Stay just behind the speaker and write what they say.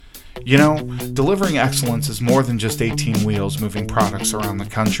You know, delivering excellence is more than just 18 wheels moving products around the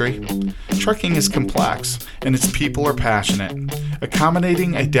country. Trucking is complex, and its people are passionate.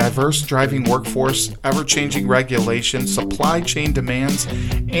 Accommodating a diverse driving workforce, ever-changing regulations, supply chain demands,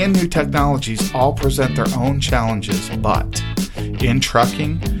 and new technologies all present their own challenges, but in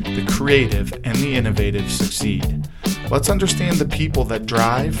trucking, the creative and the innovative succeed. Let's understand the people that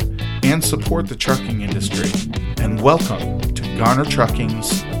drive and support the trucking industry, and welcome to Garner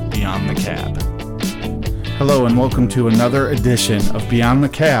Trucking's Beyond the Cab. Hello and welcome to another edition of Beyond the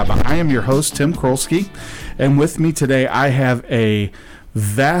Cab. I am your host, Tim Krolsky, and with me today I have a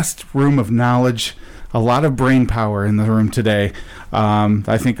vast room of knowledge, a lot of brain power in the room today.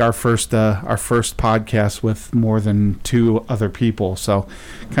 I think our first podcast with more than two other people, so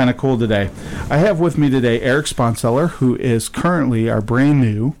kind of cool today. I have with me today Eric Sponseller, who is currently our brand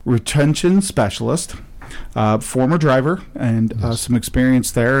new retention specialist. Former driver and some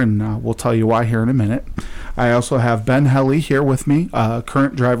experience there, and we'll tell you why here in a minute. I also have Ben Helly here with me,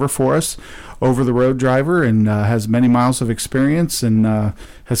 current driver for us, over-the-road driver, and has many miles of experience and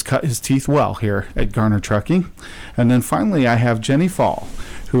has cut his teeth well here at Garner Trucking. And then finally, I have Jenny Fall,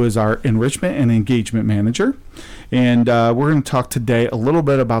 who is our enrichment and engagement manager. And we're going to talk today a little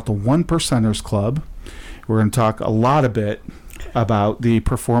bit about the One Percenters Club. We're going to talk a lot about the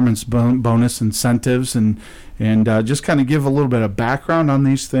performance bonus incentives and just kind of give a little bit of background on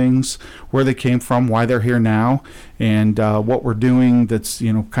these things, where they came from, why they're here now, and what we're doing that's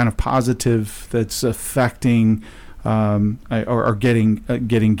kind of positive, that's affecting or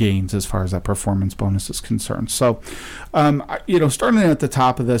getting gains as far as that performance bonus is concerned. So, starting at the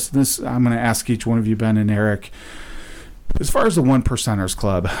top of this, I'm going to ask each one of you, Ben and Eric. As far as the One Percenters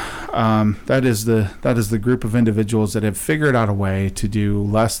Club, that is the group of individuals that have figured out a way to do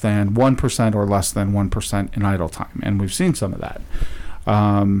less than 1% or less than 1% in idle time, and we've seen some of that.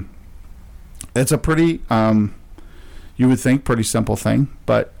 It's a pretty, you would think, pretty simple thing,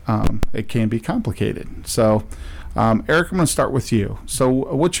 but it can be complicated. So, Eric, I'm going to start with you. So,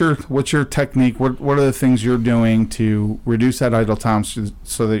 what's your technique? What are the things you're doing to reduce that idle time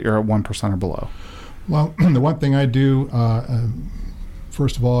so that you're at 1% or below? Well, the one thing I do,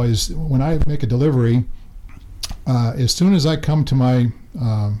 first of all, is when I make a delivery, as soon as I come to my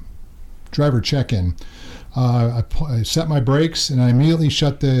driver check-in, I set my brakes and I immediately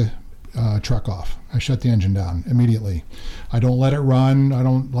shut the truck off. I shut the engine down immediately. I don't let it run. I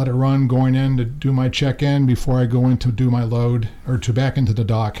don't let it run going in to do my check-in before I go in to do my load or to back into the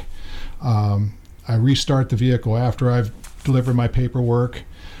dock. I restart the vehicle after I've delivered my paperwork,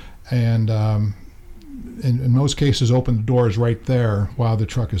 and in most cases, open the doors right there while the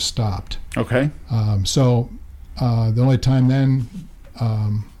truck is stopped. Okay. So the only time then,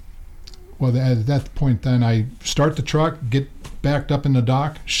 at that point then, I start the truck, get backed up in the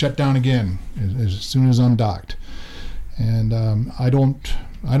dock, shut down again as soon as I'm docked. And I don't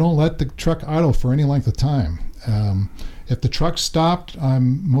let the truck idle for any length of time. If the truck's stopped,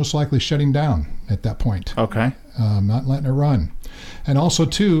 I'm most likely shutting down at that point. Okay. Not letting it run. And also,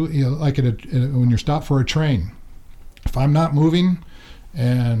 too, like when you're stopped for a train, if I'm not moving,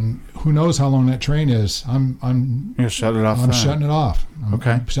 and who knows how long that train is, you shut it off. I'm shutting it off.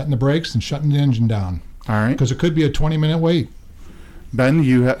 I'm setting the brakes and shutting the engine down. All right. Because it could be a 20-minute wait. Ben,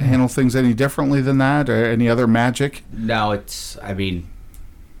 you handle things any differently than that, or any other magic? No,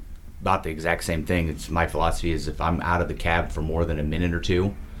 about the exact same thing. It's my philosophy is if I'm out of the cab for more than a minute or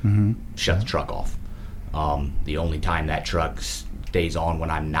two, shut the truck off. The only time that truck stays on when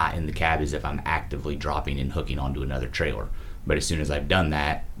I'm not in the cab is if I'm actively dropping and hooking onto another trailer. But as soon as I've done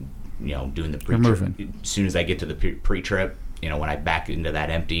that, doing the pre-trip, as soon as I get to the pre-trip, when I back into that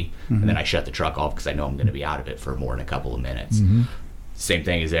empty, and then I shut the truck off because I know I'm going to be out of it for more than a couple of minutes. Mm-hmm. Same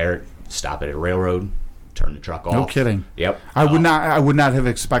thing as Eric, stop at a railroad, turn the truck off. No kidding. Yep. I would not have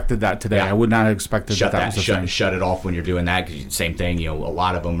expected that today. Yeah. I would not have expected that was a thing. Shut it off when you're doing that, because same thing, a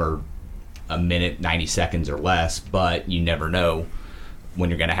lot of them are a minute, 90 seconds or less, but you never know when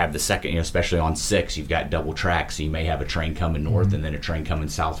you're going to have the second, especially on 6, you've got double track, so you may have a train coming north and then a train coming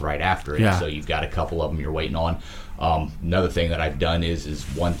south right after it. Yeah. So you've got a couple of them you're waiting on. Another thing that I've done is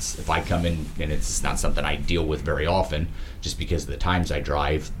once, if I come in, and it's not something I deal with very often just because of the times I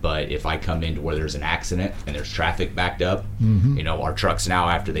drive, but if I come into where there's an accident and there's traffic backed up, our trucks now,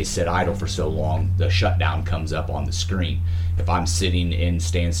 after they sit idle for so long, the shutdown comes up on the screen. If I'm sitting in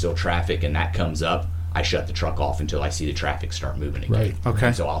standstill traffic and that comes up, I shut the truck off until I see the traffic start moving again. Right.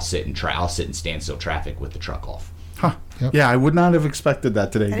 Okay. So I'll sit in standstill traffic with the truck off. Huh. Yep. Yeah, I would not have expected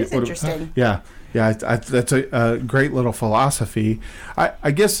that today. That is interesting. Yeah. Yeah, that's a great little philosophy.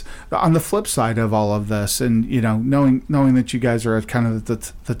 I guess on the flip side of all of this, and knowing that you guys are at kind of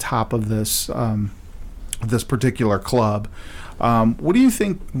the top of this this particular club, what do you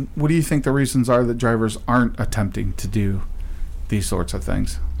think? What do you think the reasons are that drivers aren't attempting to do these sorts of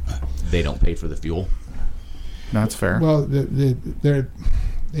things? They don't pay for the fuel. That's fair. Well, they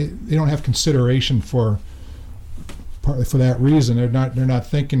don't have consideration partly for that reason. They're not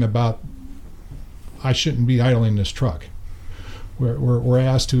thinking about, I shouldn't be idling this truck. We're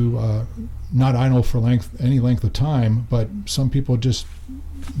asked to not idle for any length of time, but some people just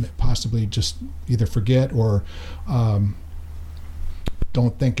possibly just either forget or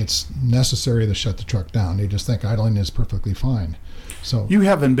don't think it's necessary to shut the truck down. They just think idling is perfectly fine. So you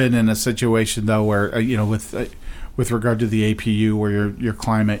haven't been in a situation though where with regard to the APU, where your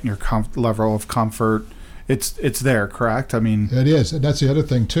climate and your level of comfort, it's there, correct? I mean, it is. And that's the other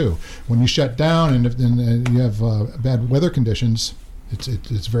thing too. When you shut down and you have bad weather conditions,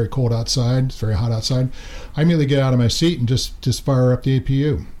 it's very cold outside. It's very hot outside. I immediately get out of my seat and just fire up the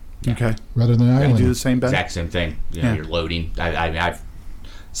APU. Okay. Rather than idling. You do the same, Ben? Exact same thing. You're loading. I've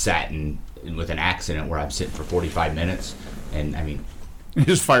sat with an accident where I'm sitting for 45 minutes, and I mean, you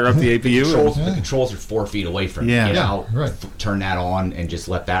just fire up the APU. The controls are 4 feet away from me. Right. Turn that on and just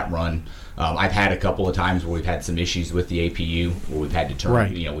let that run. I've had a couple of times where we've had some issues with the APU, where we've had to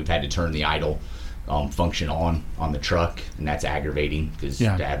turn, we've had to turn the idle function on the truck, and that's aggravating because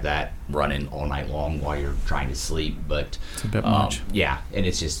to have that running all night long while you're trying to sleep. But it's a bit much. Yeah, and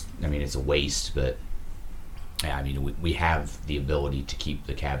it's just, I mean, it's a waste. But yeah, I mean, we have the ability to keep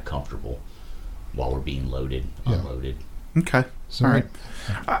the cab comfortable while we're being loaded, unloaded. Okay. So all right.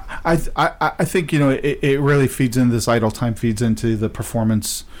 I think it really feeds into this idle time, feeds into the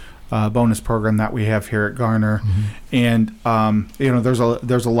performance bonus program that we have here at Garner, and there's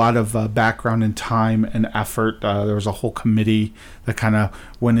a lot of background and time and effort. There was a whole committee that kind of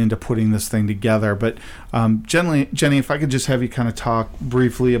went into putting this thing together. But Jenny, if I could just have you kind of talk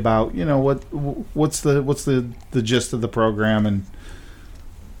briefly about what's the gist of the program and.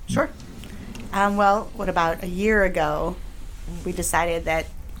 Sure. Well, what about a year ago, we decided that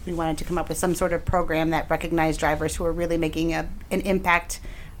we wanted to come up with some sort of program that recognized drivers who are really making an impact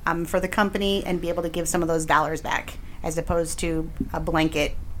for the company and be able to give some of those dollars back, as opposed to a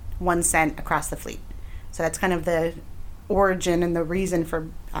blanket 1 cent across the fleet. So that's kind of the origin and the reason for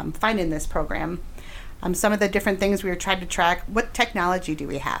finding this program. Some of the different things we were trying to track: what technology do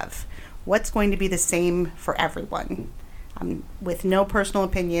we have? What's going to be the same for everyone? With no personal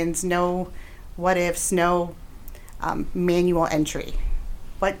opinions, no what ifs, no manual entry.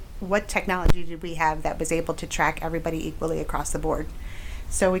 What technology did we have that was able to track everybody equally across the board?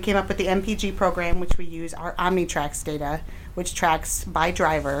 So we came up with the MPG program, which we use our OmniTracks data, which tracks by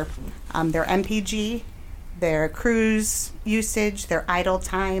driver their MPG, their cruise usage, their idle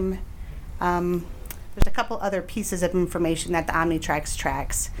time. There's a couple other pieces of information that the OmniTracks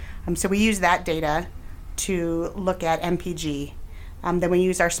tracks. So we use that data to look at MPG. Then we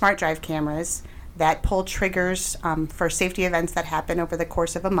use our smart drive cameras that pull triggers for safety events that happen over the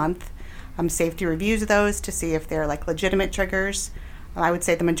course of a month. Safety reviews those to see if they're like legitimate triggers. I would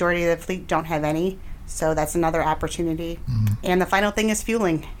say the majority of the fleet don't have any, so that's another opportunity. And the final thing is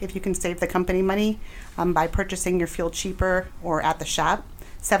fueling. If you can save the company money by purchasing your fuel cheaper or at the shop,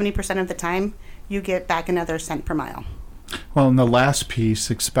 70% of the time you get back another cent per mile. Well, and the last piece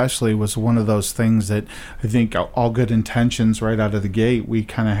especially was one of those things that I think all good intentions right out of the gate, we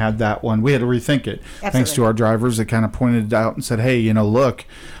kind of had that one. We had to rethink it. Absolutely. Thanks to our drivers that kind of pointed it out and said, hey, look,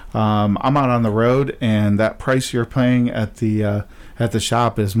 I'm out on the road, and that price you're paying at the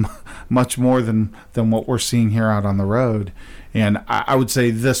shop is much more than what we're seeing here out on the road. And I would say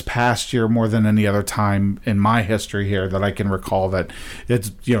this past year, more than any other time in my history here that I can recall, that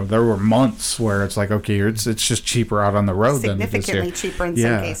it's there were months where it's like, okay, it's just cheaper out on the road than it is here. Significantly cheaper in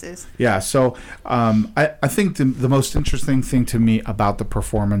some cases. Yeah. So I think the most interesting thing to me about the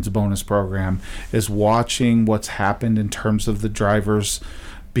performance bonus program is watching what's happened in terms of the drivers'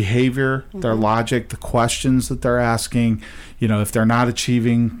 behavior, their logic, the questions that they're asking. If they're not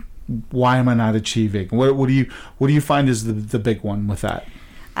achieving, why am I not achieving? What do you find is the big one with that?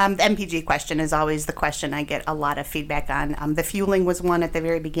 The MPG question is always the question I get a lot of feedback on. The fueling was one at the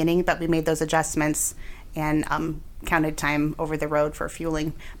very beginning, but we made those adjustments and counted time over the road for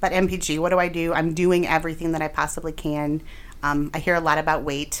fueling. But MPG, what do? I'm doing everything that I possibly can. I hear a lot about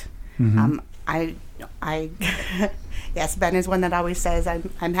weight. Yes, Ben is one that always says,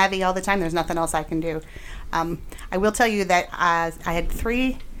 I'm heavy all the time. There's nothing else I can do. I will tell you that I had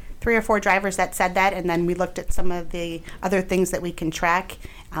 3 3 or 4 drivers that said that, and then we looked at some of the other things that we can track,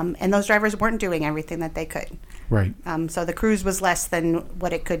 and those drivers weren't doing everything that they could. Right. So the cruise was less than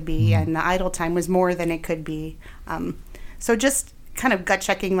what it could be, and the idle time was more than it could be. So just kind of gut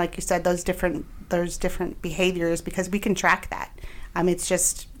checking, like you said, those different behaviors, because we can track that. It's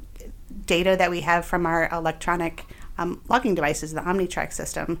just data that we have from our electronic logging devices, the OmniTrack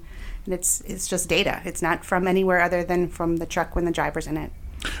system, and it's just data. It's not from anywhere other than from the truck when the driver's in it.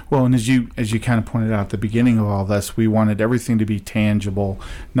 Well, and as you kind of pointed out at the beginning of all this, we wanted everything to be tangible,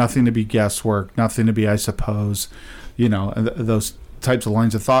 nothing to be guesswork, nothing to be, I suppose, those types of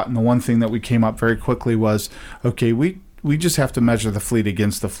lines of thought. And the one thing that we came up very quickly was, okay, we just have to measure the fleet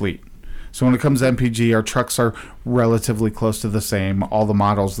against the fleet. So when it comes to MPG, our trucks are relatively close to the same. All the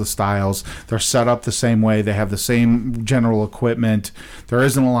models, the styles, they're set up the same way. They have the same general equipment. There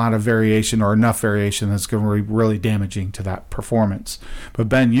isn't a lot of variation or enough variation that's going to be really damaging to that performance. But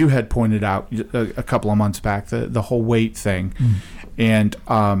Ben, you had pointed out a couple of months back the whole weight thing. And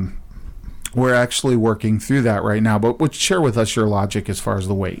we're actually working through that right now. But would you share with us your logic as far as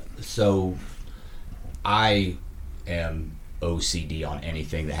the weight? So I am OCD on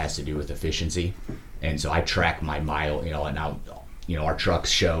anything that has to do with efficiency, and so I track my mile, and now, our trucks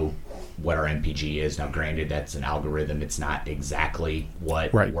show what our MPG is. Now, granted, that's an algorithm. It's not exactly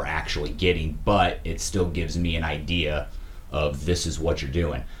what we're actually getting, but it still gives me an idea of this is what you're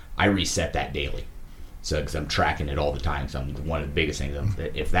doing. I reset that daily. So, because I'm tracking it all the time. So, one of the biggest things,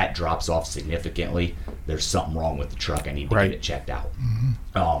 if that drops off significantly, there's something wrong with the truck. I need to get it checked out.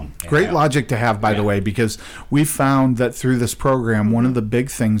 Great logic to have, by the way, because we found that through this program, one of the big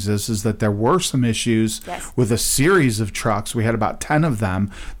things is that there were some issues with a series of trucks. We had about 10 of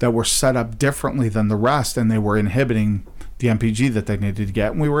them that were set up differently than the rest, and they were inhibiting the MPG that they needed to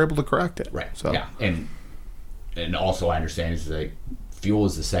get, and we were able to correct it. Right. So. Yeah, and also I understand is that fuel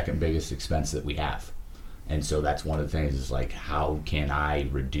is the second biggest expense that we have. And so that's one of the things is like, how can I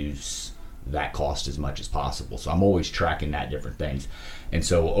reduce that cost as much as possible? So I'm always tracking that different things. And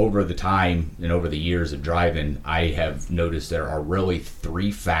so over the time and over the years of driving, I have noticed there are really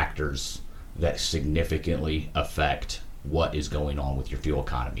 3 factors that significantly affect what is going on with your fuel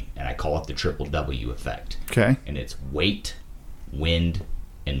economy. And I call it the triple W effect. Okay. And it's weight, wind,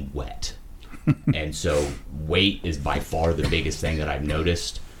 and wet. And so weight is by far the biggest thing that I've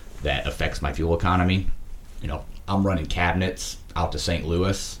noticed that affects my fuel economy. I'm running cabinets out to St.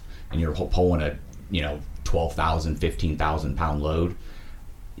 Louis, and you're pulling a 12,000, 15,000 pound load.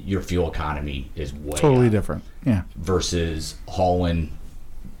 Your fuel economy is way totally up. Different. Yeah. Versus hauling,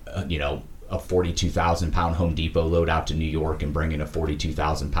 a 42,000 pound Home Depot load out to New York and bringing a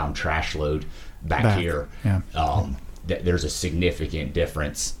 42,000 pound trash load back here. Yeah. There's a significant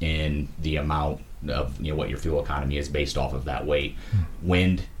difference in the amount of what your fuel economy is based off of that weight.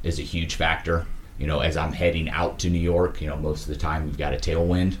 Wind is a huge factor. As I'm heading out to New York, most of the time we've got a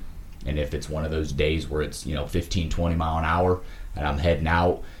tailwind, and if it's one of those days where it's 15, 20 mile an hour and I'm heading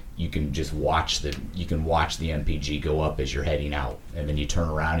out, you can just watch the MPG go up as you're heading out, and then you turn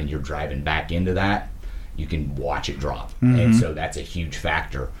around and you're driving back into that, you can watch it drop. And so that's a huge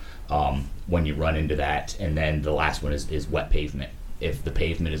factor when you run into that. And then the last one is wet pavement. If the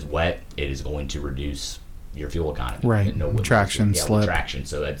pavement is wet, it is going to reduce your fuel economy. Right. Traction, slip. Traction.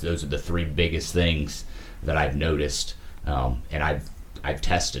 So those are the 3 biggest things that I've noticed, and I've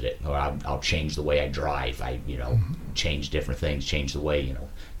tested it. Or I'll change the way I drive. I change different things. Change the way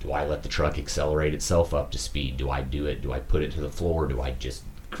do I let the truck accelerate itself up to speed? Do I do it? Do I put it to the floor? Do I just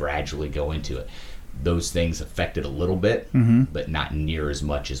gradually go into it? Those things affect it a little bit, but not near as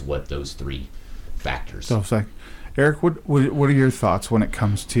much as what those 3 factors. So, Eric, what are your thoughts when it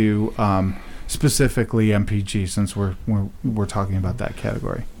comes to specifically MPG, since we're talking about that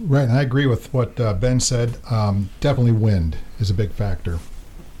category? Right, and I agree with what Ben said. Definitely wind is a big factor.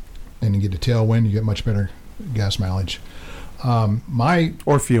 And you get a tailwind, you get much better gas mileage.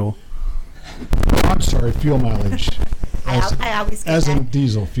 Or fuel. I'm sorry, fuel mileage. I always get as that. in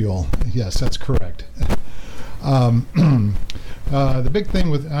diesel fuel. Yes, that's correct. The big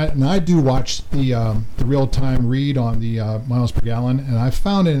thing and I do watch the real-time read on the miles per gallon, and I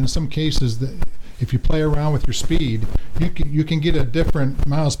found it in some cases that if you play around with your speed, you can get a different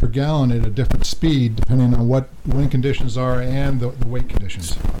miles per gallon at a different speed depending on what wind conditions are and the weight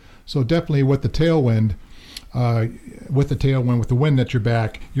conditions. So definitely with the tailwind, with the wind at your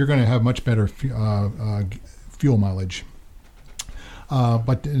back, you're going to have much better fuel mileage.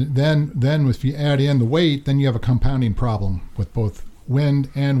 But then if you add in the weight, then you have a compounding problem with both wind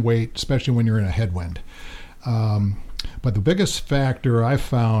and weight, especially when you're in a headwind. But the biggest factor I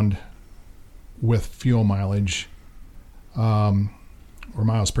found with fuel mileage or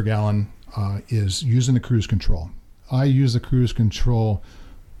miles per gallon is using the cruise control. I use the cruise control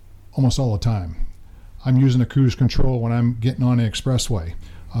almost all the time. I'm using the cruise control when I'm getting on the expressway.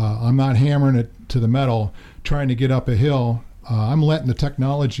 I'm not hammering it to the metal, trying to get up a hill. I'm letting the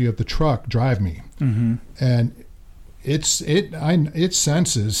technology of the truck drive me, and it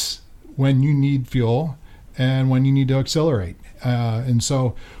senses when you need fuel and when you need to accelerate, and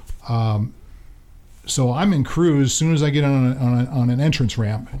so I'm in cruise as soon as I get on an entrance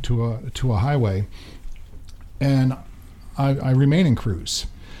ramp to a highway, and I remain in cruise.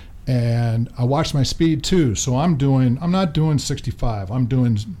 And I watch my speed too. So I'm not doing 65. I'm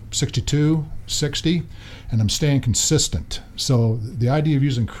doing 62, 60, and I'm staying consistent. So the idea of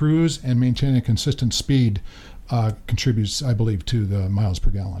using cruise and maintaining a consistent speed contributes, I believe, to the miles per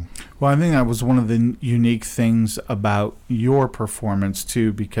gallon. Well, I think that was one of the unique things about your performance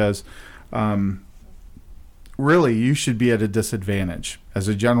too, because really you should be at a disadvantage. As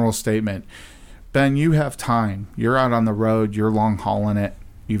a general statement, Ben, you have time. You're out on the road. You're long hauling it.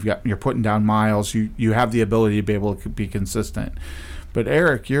 You're putting down miles. You have the ability to be able to be consistent. But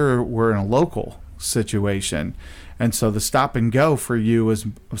Eric, we're in a local situation, and so the stop and go for you is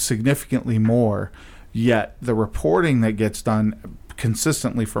significantly more. Yet the reporting that gets done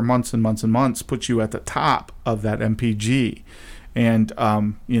consistently for months and months and months puts you at the top of that MPG. And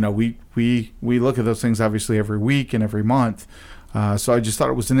we look at those things obviously every week and every month. So I just thought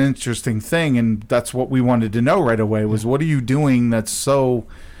it was an interesting thing, and that's what we wanted to know right away was what are you doing that's so,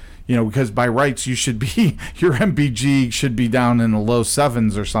 because by rights you should be, your MPG should be down in the low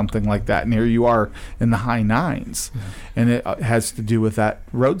 7s or something like that, and here you are in the high 9s. Yeah. And it has to do with that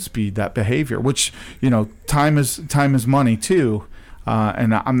road speed, that behavior, which, time is money too.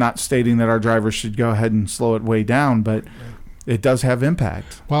 And I'm not stating that our drivers should go ahead and slow it way down, but it does have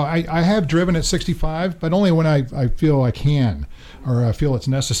impact. Well, I have driven at 65, but only when I feel I can, or I feel it's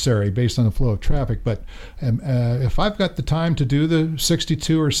necessary based on the flow of traffic. But if I've got the time to do the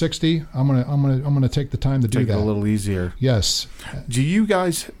 62 or 60, I'm gonna take the time to do that. Take it a little easier. Yes. Do you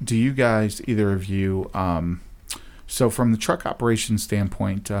guys, either of you? So from the truck operation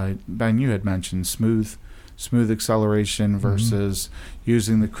standpoint, Ben, you had mentioned smooth acceleration versus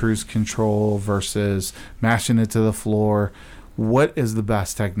using the cruise control versus mashing it to the floor. What is the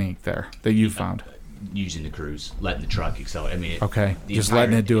best technique there that you found? Using the cruise, letting the truck accelerate. I mean, just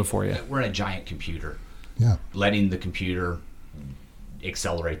letting it do it for you. We're in a giant computer. Yeah. Letting the computer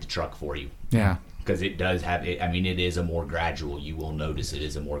accelerate the truck for you. Yeah. Because it does have it. I mean, it is a more gradual. You will notice it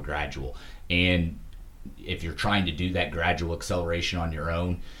is a more gradual. And if you're trying to do that gradual acceleration on your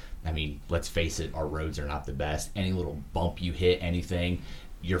own, I mean, let's face it, our roads are not the best. Any little bump you hit, anything,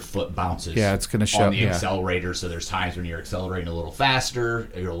 your foot bounces it's going to show on the accelerator. So there's times when you're accelerating a little faster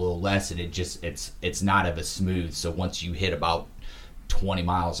or a little less, and it's not of a smooth. So once you hit about 20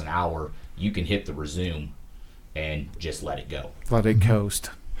 miles an hour, you can hit the resume and just let it go. Let it coast.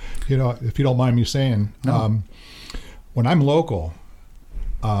 If you don't mind me saying, when I'm local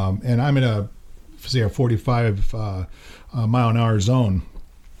and I'm in a 45 mile an hour zone,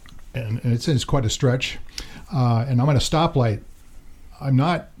 and it's quite a stretch, and I'm at a stoplight, I'm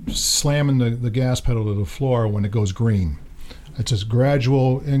not slamming the gas pedal to the floor when it goes green. It's a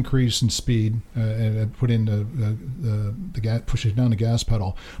gradual increase in speed, and putting the gas, pushing down the gas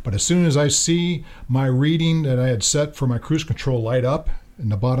pedal. But as soon as I see my reading that I had set for my cruise control light up in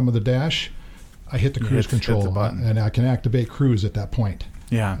the bottom of the dash, I hit the cruise control button, and I can activate cruise at that point.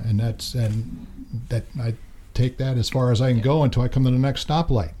 Yeah, and I take that as far as I can go until I come to the next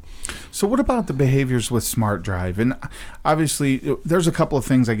stoplight. So what about the behaviors with Smart Drive? And obviously, there's a couple of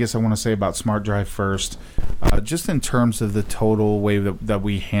things I guess I want to say about Smart Drive first, just in terms of the total way that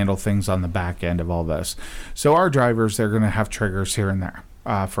we handle things on the back end of all this. So our drivers, they're going to have triggers here and there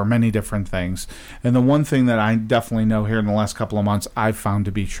for many different things. And the one thing that I definitely know here in the last couple of months I've found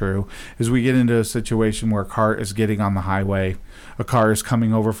to be true is we get into a situation where a car is getting on the highway, a car is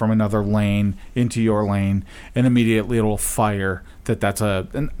coming over from another lane into your lane, and immediately it'll fire that's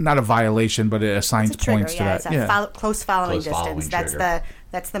not a violation, but it assigns points to that. It's close following distance.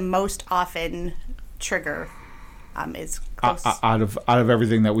 That's the most often trigger. Is close. Out of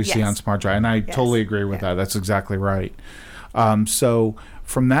everything that we see on Smart Drive, and I totally agree with that. That's exactly right. So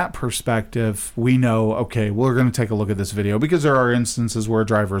from that perspective, we know, okay, we're going to take a look at this video because there are instances where a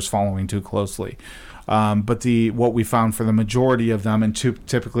driver is following too closely. But what we found for the majority of them, and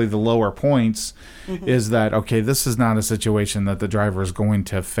typically the lower points, is that, okay, this is not a situation that the driver is going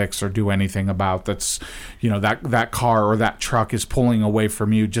to fix or do anything about. That's, that car or that truck is pulling away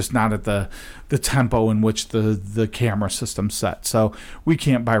from you, just not at the tempo in which the camera system's set. So we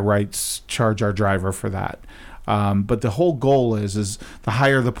can't by rights charge our driver for that. But the whole goal is the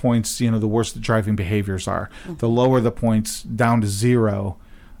higher the points, the worse the driving behaviors are. The lower the points down to 0,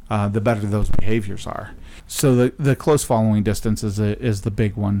 the better those behaviors are. So the close following distance is the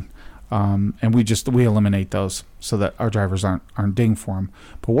big one. And we eliminate those so that our drivers aren't dinged for them.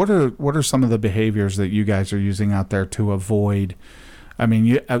 But what are some of the behaviors that you guys are using out there to avoid? I mean,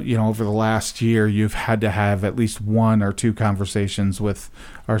 you over the last year, you've had to have at least 1 or 2 conversations with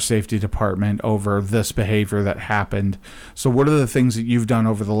our safety department over this behavior that happened. So what are the things that you've done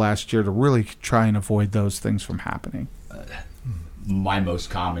over the last year to really try and avoid those things from happening? My most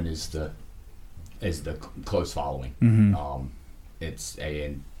common is the close following. Mm-hmm. It's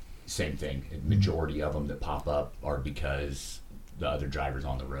same thing. Majority of them that pop up are because the other drivers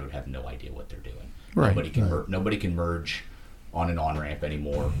on the road have no idea what they're doing. Right. Nobody can merge on an on-ramp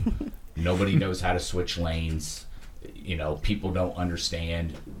anymore. Nobody knows how to switch lanes. People don't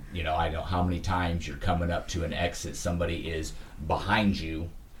understand. I know how many times you're coming up to an exit, somebody is behind you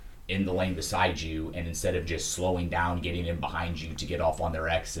in the lane beside you, and instead of just slowing down, getting in behind you to get off on their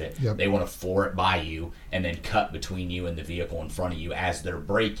exit, they want to floor it by you and then cut between you and the vehicle in front of you as they're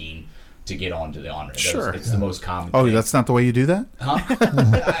braking to get onto the on-ramp. Sure. It's the most common Oh, thing. that's not the way you do that? Huh?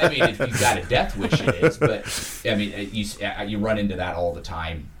 I mean, if you've got a death wish, it is. But, I mean, you run into that all the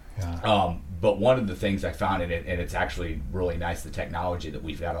time. Yeah. But one of the things I found, and it's actually really nice, the technology that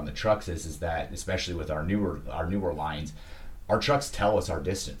we've got on the trucks is that, especially with our newer lines, our trucks tell us our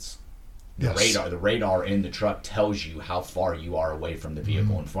distance. The radar in the truck tells you how far you are away from the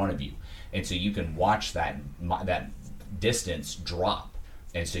vehicle in front of you, and so you can watch that distance drop,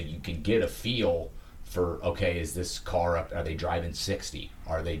 and so you can get a feel for, okay, is this car up? Are they driving 60?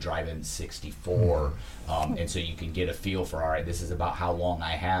 Are they driving 64? And so you can get a feel for, all right, this is about how long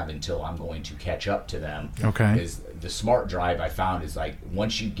I have until I'm going to catch up to them. Okay. Because the smart drive I found is like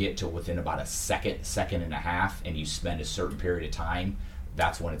once you get to within about a second and a half, and you spend a certain period of time,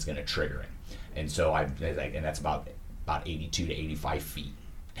 that's when it's going to trigger it. And so and that's about 82 to 85 feet.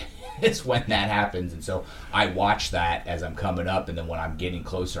 It's when that happens. And so I watch that as I'm coming up, and then when I'm getting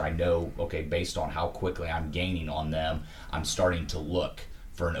closer, I know, okay, based on how quickly I'm gaining on them, I'm starting to look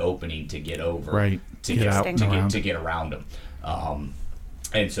for an opening to get over, right? To get around them.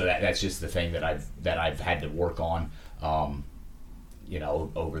 And so that's just the thing that I've had to work on. Over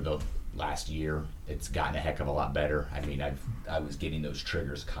the last year, it's gotten a heck of a lot better. I mean, I was getting those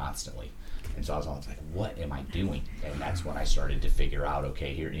triggers constantly. And so I was always like, what am I doing? And that's when I started to figure out,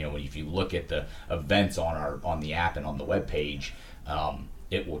 okay, here, if you look at the events on the app and on the webpage,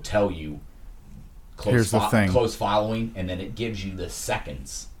 it will tell you close following, and then it gives you the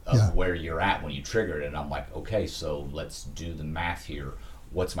seconds of where you're at when you trigger it. And I'm like, okay, so let's do the math here.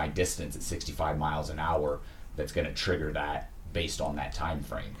 What's my distance at 65 miles an hour that's going to trigger that based on that time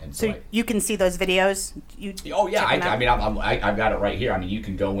frame? And so you can see those videos. I've got it right here. I mean, you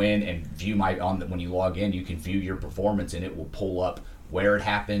can go in and view when you log in, you can view your performance, and it will pull up where it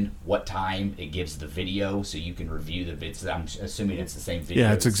happened, what time. It gives the video, so you can review the vids. I'm assuming it's the same video.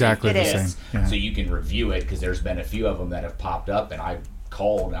 Yeah, it's exactly the same. Yeah. So you can review it, because there's been a few of them that have popped up, and I've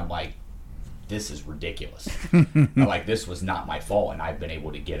called, and I'm like, this is ridiculous. Like, this was not my fault, and I've been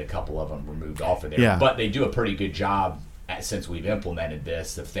able to get a couple of them removed off of there. Yeah. But they do a pretty good job since we've implemented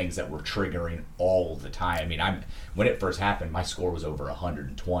this, of things that were triggering all the time. I mean, when it first happened, my score was over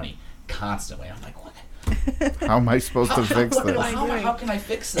 10020 constantly. I'm like, what? How am I supposed to fix this? How can I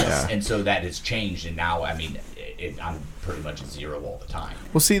fix this? Yeah. And so that has changed, and now, I mean, I'm pretty much at 0 all the time.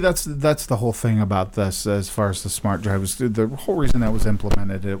 Well, see, that's the whole thing about this as far as the smart drive was. The whole reason that was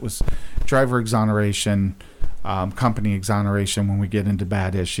implemented, it was driver exoneration, company exoneration when we get into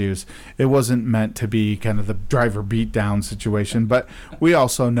bad issues. It wasn't meant to be kind of the driver beatdown situation, but we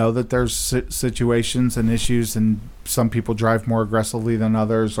also know that there's situations and issues, and some people drive more aggressively than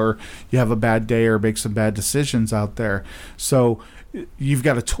others, or you have a bad day or make some bad decisions out there. So you've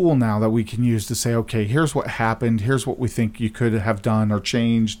got a tool now that we can use to say, okay, here's what happened, here's what we think you could have done or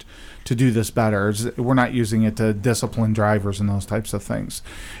changed to do this better. We're not using it to discipline drivers and those types of things.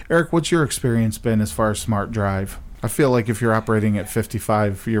 Eric, what's your experience been as far as smart drive? I feel like if you're operating at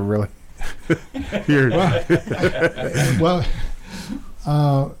 55, you're really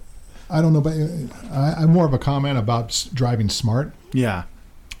I don't know, but I'm more of a comment about driving smart. Yeah.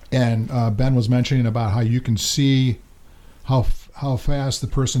 And Ben was mentioning about how you can see how fast the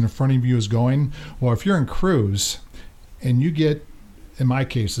person in front of you is going. Well, if you're in cruise and you get, in my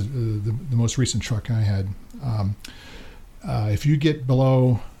case, the most recent truck I had, if you get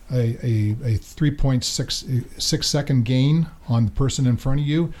below a 3.6 second gain on the person in front of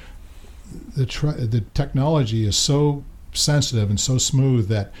you, the technology is so sensitive and so smooth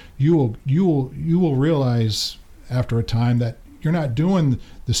that you will realize after a time that you're not doing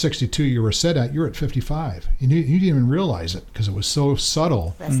the 62 you were set at, you're at 55. You didn't even realize it because it was so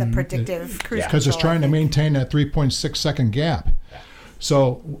subtle. That's the predictive cruise Because it's trying to maintain that 3.6 second gap.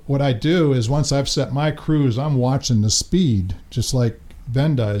 So what I do is once I've set my cruise, I'm watching the speed just like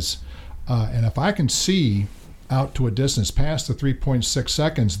Ben does. And if I can see out to a distance past the 3.6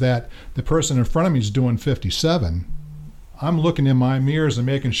 seconds that the person in front of me is doing 57, I'm looking in my mirrors and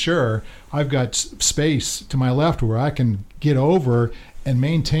making sure I've got space to my left where I can get over and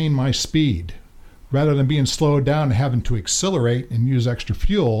maintain my speed rather than being slowed down and having to accelerate and use extra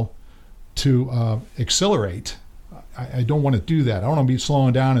fuel to accelerate. I don't want to do that. I don't want to be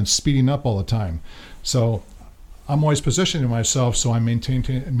slowing down and speeding up all the time. So I'm always positioning myself so I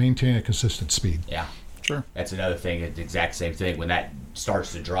maintain a consistent speed. Yeah. Sure. That's another thing. It's the exact same thing. When that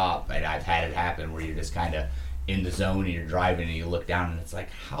starts to drop, and I've had it happen where you're just kind of in the zone and you're driving and you look down and it's like,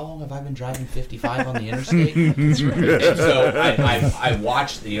 how long have I been driving 55 on the interstate? And so I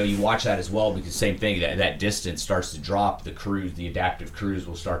watched, you watch that as well, because same thing, that distance starts to drop, the adaptive cruise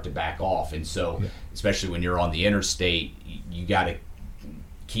will start to back off. And so, especially when you're on the interstate, you got to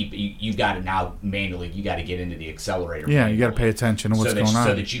you got to now manually, you got to get into the accelerator. Yeah, you got to pay attention to what's going on.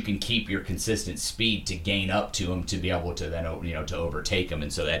 So that you can keep your consistent speed to gain up to them to be able to then, to overtake them.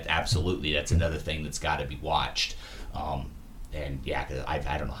 And so that's another thing that's got to be watched. And yeah, because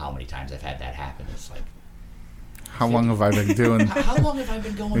I don't know how many times I've had that happen. It's like, how long have I been doing? How long have I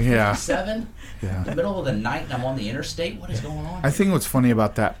been going 57? Yeah. In the middle of the night and I'm on the interstate? What is going on? I think what's funny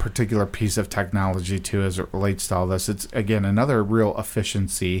about that particular piece of technology, too, as it relates to all this, it's, again, another real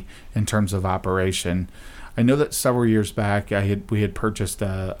efficiency in terms of operation. I know that several years back we had purchased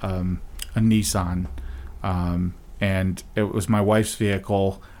a Nissan, and it was my wife's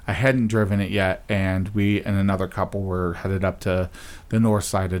vehicle. I hadn't driven it yet, and we and another couple were headed up to the north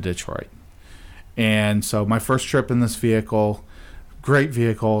side of Detroit. And so my first trip in this vehicle, great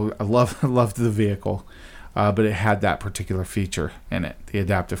vehicle. I loved the vehicle, but it had that particular feature in it, the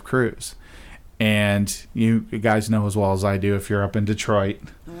adaptive cruise. And you guys know as well as I do, if you're up in Detroit,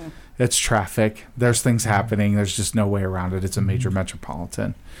 it's traffic. There's things happening. There's just no way around it. It's a major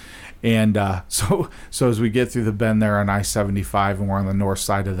metropolitan. And so as we get through the bend there on I-75 and we're on the north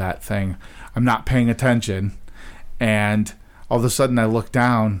side of that thing, I'm not paying attention. And all of a sudden I look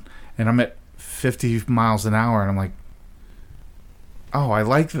down and I'm at 50 miles an hour, and I'm like, oh, I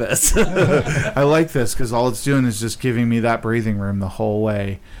like this. I like this because all it's doing is just giving me that breathing room the whole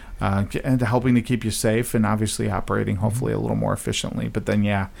way, and helping to keep you safe and obviously operating hopefully a little more efficiently. But then,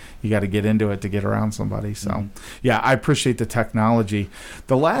 you got to get into it to get around somebody. So, I appreciate the technology.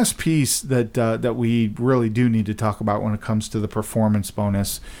 The last piece that we really do need to talk about when it comes to the performance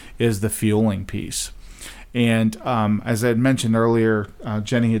bonus is the fueling piece. And as I had mentioned earlier,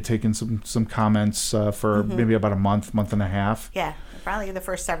 Jenny had taken some comments for maybe about a month and a half. Yeah, probably the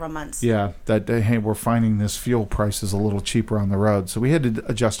first several months. Yeah, that hey, we're finding this fuel price is a little cheaper on the road, so we had to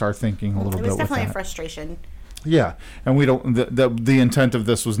adjust our thinking a little bit with that. It was definitely a frustration. Yeah, and we don't. The intent of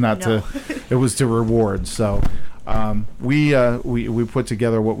this was not to. It was to reward. So we put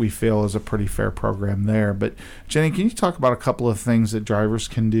together what we feel is a pretty fair program there. But Jenny, can you talk about a couple of things that drivers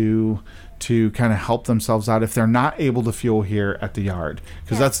can do to kind of help themselves out if they're not able to fuel here at the yard?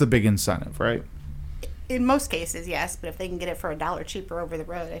 Because that's the big incentive, right? In most cases, yes, but if they can get it for $1 cheaper over the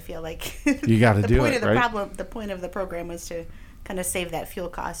road, I feel like you got to do it, right? The point of the program was to kind of save that fuel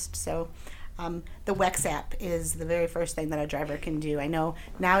cost. So the WEX app is the very first thing that a driver can do. I know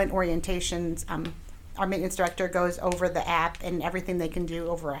now in orientations, our maintenance director goes over the app and everything they can do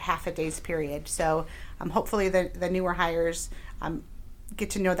over a half a day's period. So hopefully the newer hires get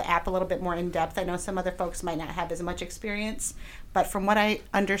to know the app a little bit more in depth. I know some other folks might not have as much experience, but from what I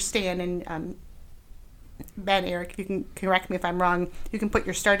understand, and Ben, Eric, you can correct me if I'm wrong, you can put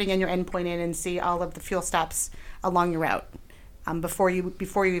your starting and your end point in and see all of the fuel stops along your route before you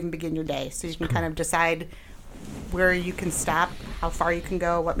even begin your day. So you can kind of decide where you can stop, how far you can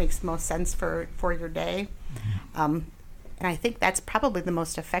go, what makes most sense for your day. And I think that's probably the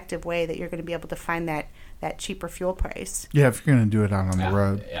most effective way that you're going to be able to find that cheaper fuel price. Yeah, if you're going to do it out on the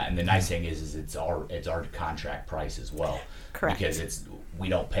road. Yeah, and the nice thing is it's our contract price as well. Correct. Because we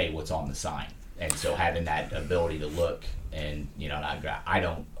don't pay what's on the sign. And so having that ability to look, and I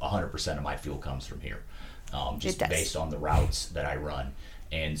don't 100% of my fuel comes from here, just based on the routes that I run,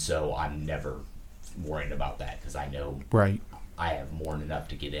 and so I'm never worried about that because I know I have more than enough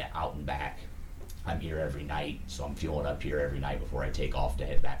to get out and back. I'm here every night, so I'm fueling up here every night before I take off to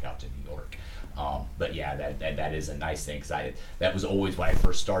head back out to New York. But yeah, that is a nice thing, because that was always when I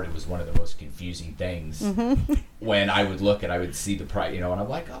first started, was one of the most confusing things. When I would look and I would see the price, and I'm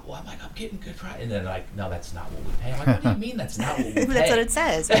like, I'm getting good price, and then like, no, that's not what we pay. I'm like, what do you mean that's not what we pay? That's what it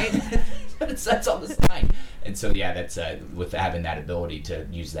says, right? But it says on the sign. And so yeah, that's with having that ability to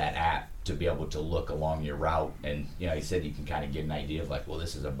use that app to be able to look along your route, and you said you can kind of get an idea of like, well,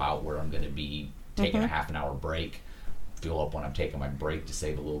 this is about where I'm going to be taking a half an hour break, fuel up when I'm taking my break to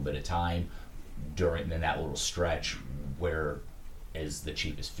save a little bit of time during that little stretch, where is the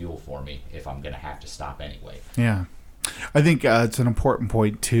cheapest fuel for me if I'm going to have to stop anyway. Yeah. I think it's an important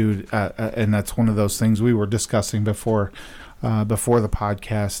point too, and that's one of those things we were discussing before the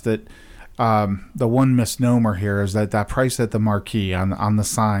podcast, that the one misnomer here is that price at the marquee on the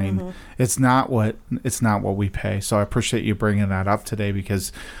sign, it's not what we pay. So I appreciate you bringing that up today,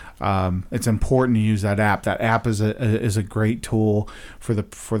 because it's important to use that app. That app is a great tool for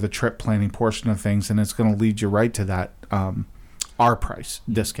the trip planning portion of things, and it's going to lead you right to that our price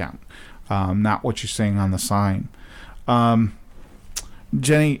discount, not what you're seeing on the sign.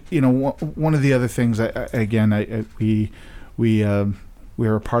 Jenny, one of the other things, we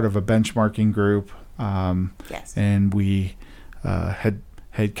were a part of a benchmarking group, Yes. and we had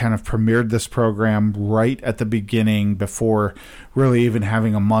kind of premiered this program right at the beginning, before really even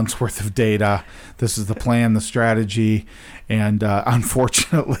having a month's worth of data. This is the plan, the strategy, and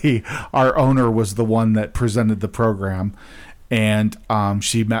unfortunately, our owner was the one that presented the program. And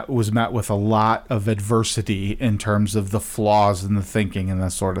she was met with a lot of adversity in terms of the flaws in the thinking and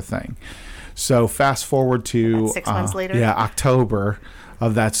that sort of thing. So fast forward to About 6 months later. Yeah, October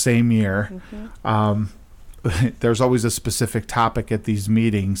of that same year. There's always a specific topic at these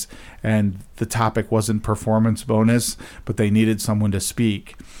meetings, and the topic wasn't performance bonus, but they needed someone to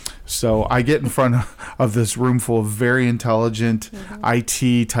speak. So I get in front of this room full of very intelligent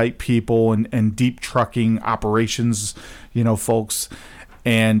IT type people and deep trucking operations, folks.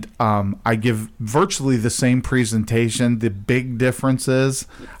 And I give virtually the same presentation. The big difference is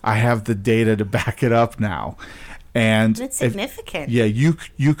I have the data to back it up now. And it's significant.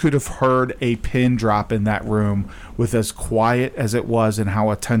 You could have heard a pin drop in that room with as quiet as it was and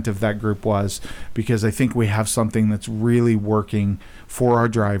how attentive that group was, because I think we have something that's really working for our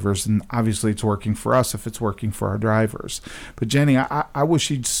drivers, and obviously it's working for us if it's working for our drivers. But Jenny, I wish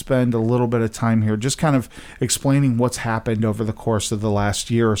you'd spend a little bit of time here just kind of explaining what's happened over the course of the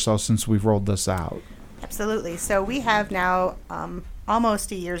last year or so since we've rolled this out. Absolutely. So we have now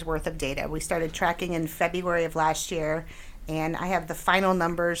almost a year's worth of data. We started tracking in February of last year, and I have the final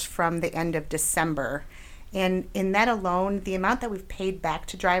numbers from the end of December. And in that alone, the amount that we've paid back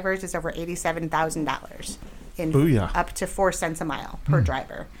to drivers is over $87,000 in Booyah. up to 4 cents a mile per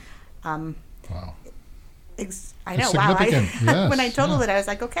driver. Wow. I know. That's Wow. significant. Yes, When I totaled it, I was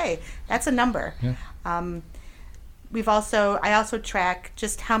like, okay, that's a number. Yeah. I also track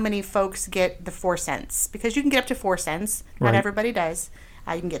just how many folks get the 4 cents, because you can get up to 4 cents. Not Right. everybody does.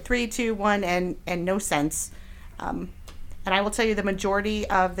 You can get 3, 2, 1, and no cents. And I will tell you, the majority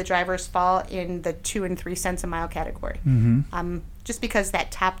of the drivers fall in the 2 and 3 cents a mile category. Just because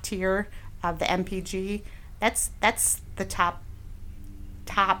that top tier of the MPG, that's the top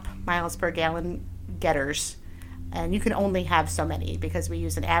miles per gallon getters, and you can only have so many because we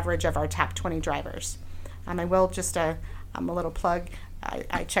use an average of our top 20 drivers. I will just a little plug.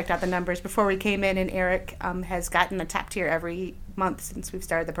 I checked out the numbers before we came in, and Eric has gotten a top tier every month since we've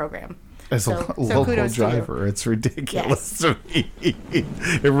started the program. As a local kudos to you. driver, it's ridiculous to me.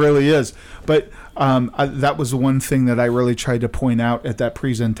 It really is. But that was one thing that I really tried to point out at that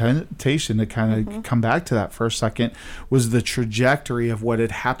presentation, to kind of come back to that for a second, was the trajectory of what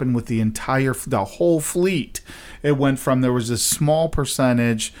had happened with the whole fleet. It went from, there was a small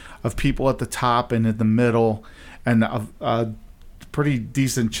percentage of people at the top and in the middle, and a pretty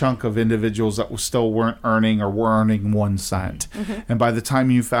decent chunk of individuals that still weren't earning or were earning 1 cent. And by the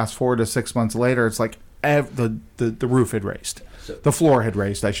time you fast forward to 6 months later, it's like the roof had raised. The floor had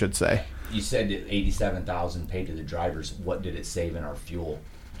raised, I should say. You said that $87,000 paid to the drivers. What did it save in our fuel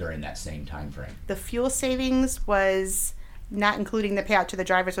during that same time frame? The fuel savings was, not including the payout to the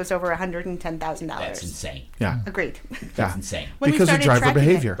drivers, was over $110,000. That's insane. Yeah. Agreed. That's insane. When we Because of started driver tracking it-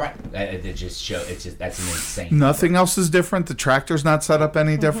 behavior. Right. It just show. It's just, that's an insane. Nothing else is different. The tractor's not set up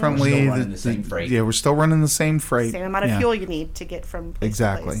any differently. We're still running the same freight. Yeah, we're still running the same freight. Same amount of Yeah. fuel you need to get from place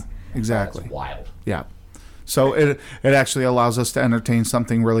Exactly. to place. Exactly. That's wild. Yeah. So it actually allows us to entertain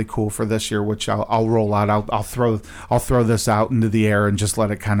something really cool for this year, which I'll roll out. I'll throw this out into the air and just let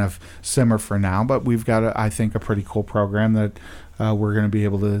it kind of simmer for now. But we've got I think a pretty cool program that we're going to be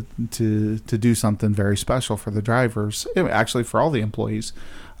able to do something very special for the drivers, actually for all the employees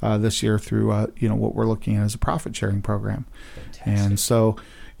this year through what we're looking at as a profit sharing program. Fantastic. And so,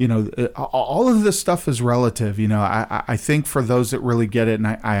 all of this stuff is relative. I think for those that really get it,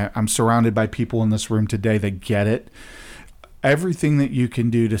 and I'm surrounded by people in this room today that get it, everything that you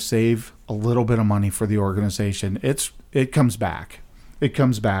can do to save a little bit of money for the organization, it comes back. It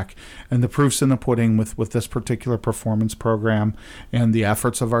comes back. And the proof's in the pudding with this particular performance program and the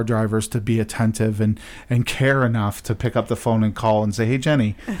efforts of our drivers to be attentive and care enough to pick up the phone and call and say, hey,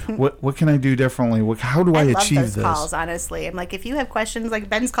 Jenny, what can I do differently? How do I achieve love those this? calls, honestly. I'm like, if you have questions, like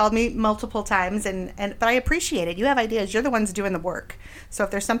Ben's called me multiple times, but I appreciate it. You have ideas. You're the ones doing the work. So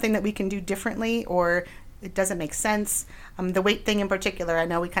if there's something that we can do differently or it doesn't make sense, the weight thing in particular, I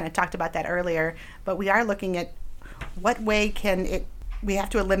know we kind of talked about that earlier, but we are looking at what way can it. We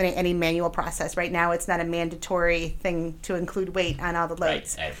have to eliminate any manual process. Right now, it's not a mandatory thing to include weight on all the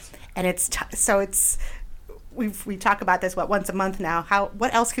loads, Right. and we talk about this once a month now.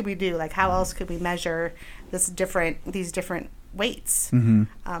 What else could we do? Like, how else could we measure these different weights?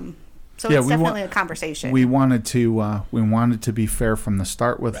 Mm-hmm. So it's definitely a conversation. We wanted to be fair from the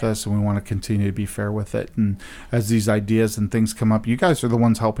start with this, and we want to continue to be fair with it. And as these ideas and things come up, you guys are the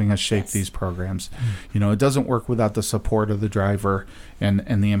ones helping us shape these programs. It doesn't work without the support of the driver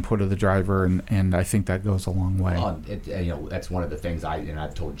and the input of the driver, and I think that goes a long way. Well, that's one of the things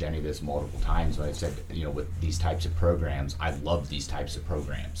I've told Jenny this multiple times when I said, with these types of programs, I love these types of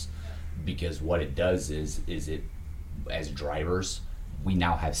programs because what it does is it, as drivers, we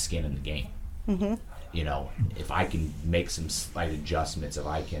now have skin in the game. Mm-hmm. If I can make some slight adjustments, if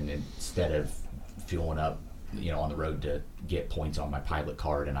I can, instead of fueling up, on the road to get points on my pilot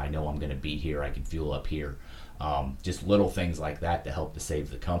card and I know I'm going to be here, I can fuel up here. Just little things like that to help to save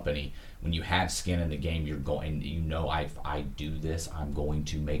the company. When you have skin in the game, you're going, if I do this, I'm going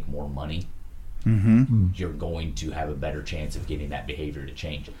to make more money. Mm-hmm. You're going to have a better chance of getting that behavior to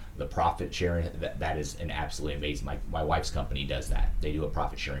change. The profit sharing, that is an absolutely amazing. My wife's company does that. They do a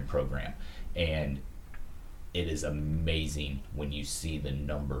profit sharing program, and it is amazing when you see the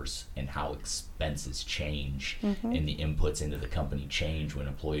numbers and how expenses change and the inputs into the company change when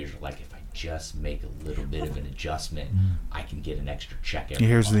employers are like, if I just make a little bit of an adjustment, I can get an extra check every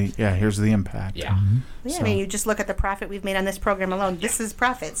month. Here's the impact. Yeah. Yeah, I mean, you just look at the profit we've made on this program alone. This is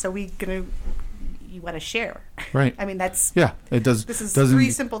profit, so you want to share. Right. I mean, that's... Yeah, it does. This is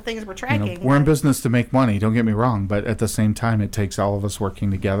three simple things we're tracking. We're in business to make money, don't get me wrong, but at the same time, it takes all of us working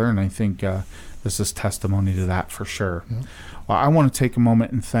together, and I think this is testimony to that for sure. Yeah. Well, I want to take a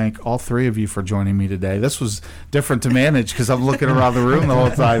moment and thank all three of you for joining me today. This was different to manage because I'm looking around the room the whole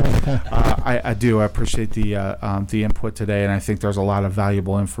time. I appreciate the input today, and I think there's a lot of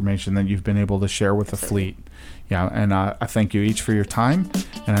valuable information that you've been able to share with the fleet. Yeah, and I thank you each for your time,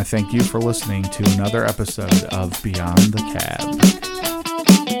 and I thank you for listening to another episode of Beyond the Cab.